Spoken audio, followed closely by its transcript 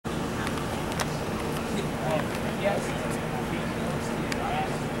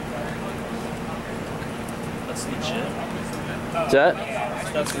Is that?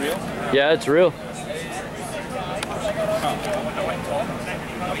 That's real? Yeah, it's real.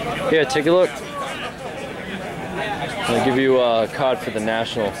 Here, take a look. I'll give you a card for the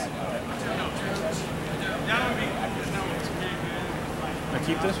National. Can I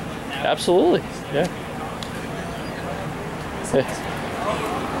keep this? Absolutely, yeah.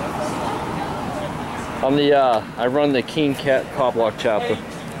 I'm the, I run the Keene Cop Block chapter.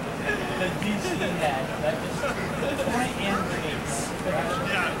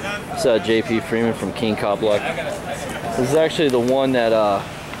 It's JP Freeman from Keene Cop Block. This is actually the one that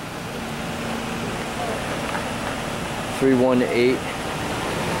 318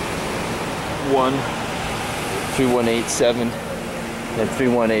 3187 and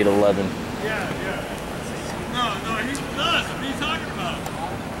 31811. No, he's with us. What are you talking about?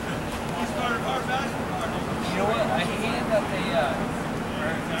 He's part of our basketball. You know what? I hate that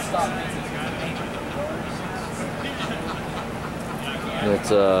they stopped That's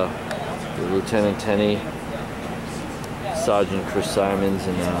the Lieutenant Tenney, Sergeant Chris Simons,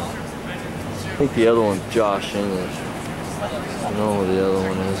 and I think the other one's Josh English. I don't know who the other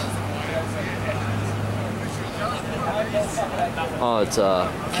one is. Oh, it's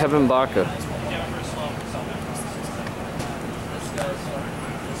Kevin Baca.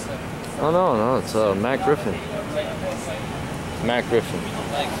 Oh no, it's Matt Griffin. Matt Griffin.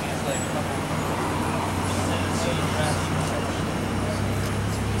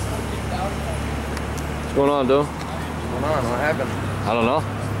 What's going on, dude? What's going on? What happened? I don't know.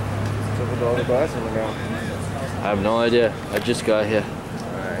 What's up with all the bus on the ground? I have no idea. I just got here. I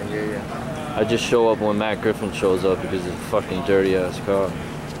hear you. I just show up when Matt Griffin shows up because it's a fucking dirty ass car.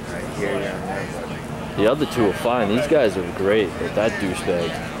 I hear you. The other two are fine. These guys are great, but that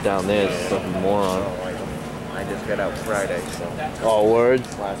douchebag down there is a fucking moron. I just got out Friday, so. Oh, word?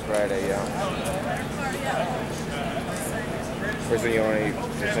 Last Friday, yeah. First thing you want to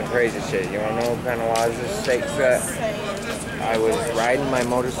do some crazy shit. You want to know what kind of laws this state set? I was riding my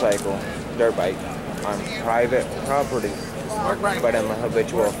motorcycle, dirt bike, on private property, but I'm a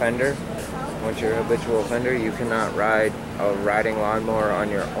habitual offender. Once you're a habitual offender, you cannot ride a riding lawnmower on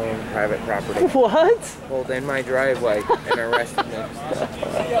your own private property. What? Pulled in my driveway and arrested me.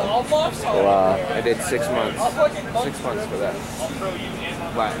 Wow. I did 6 months. 6 months for that.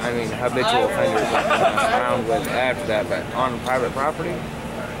 But I mean, habitual offenders I'm not around with after that, but on private property,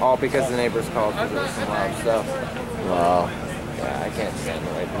 all because the neighbors called because there was some loud stuff. Wow. Yeah, I can't stand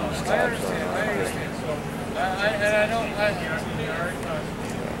the way these cops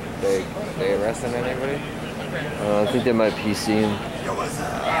They arresting anybody? I think they might PC him.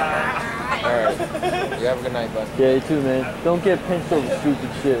 Alright. You have a good night, bud. Yeah, you too, man. Don't get pinched over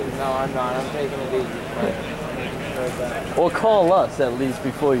stupid shit. No, I'm not. I'm taking it easy. Or call us at least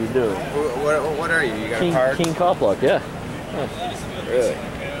before you do it. What are you? You got a card? Keene Cop Block, yeah. Really?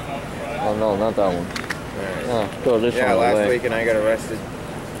 Oh no, not that one. Alright. Oh, throw this one away. Yeah, last week and I got arrested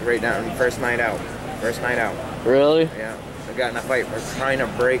right down first night out. First night out. Really? Yeah. I got in a fight. We're trying to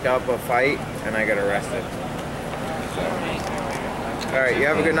break up a fight and I got arrested. So. Alright, you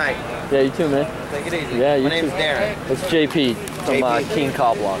have a good night. Yeah, you too, man. Take it easy. Yeah, you My name's too. Darren. It's JP from Keene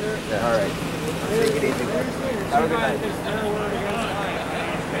Cop Block. Yeah. Alright. Take it easy. Have a good night.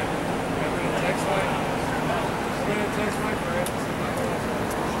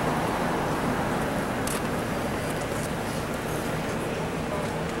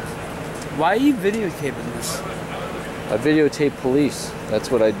 Why are you videotaping this? I videotape police. That's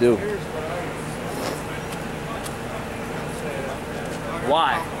what I do.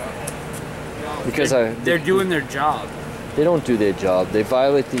 Why? Because They're doing their job. They don't do their job. They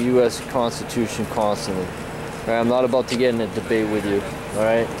violate the U.S. Constitution constantly. All right, I'm not about to get in a debate with you. All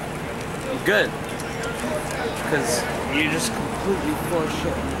right? Good. Because you're just completely full of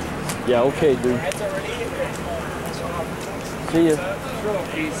shit. Yeah, okay, dude. See ya.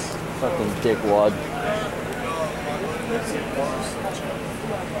 Peace. Fucking dickwad.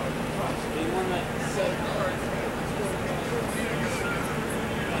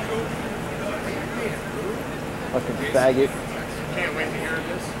 Fucking faggot. Can't wait to hear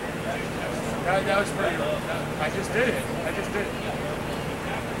this. That was pretty. I just did it. It's great.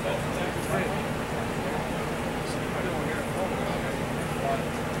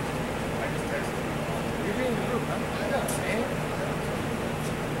 I just texted you. You're being rude, huh?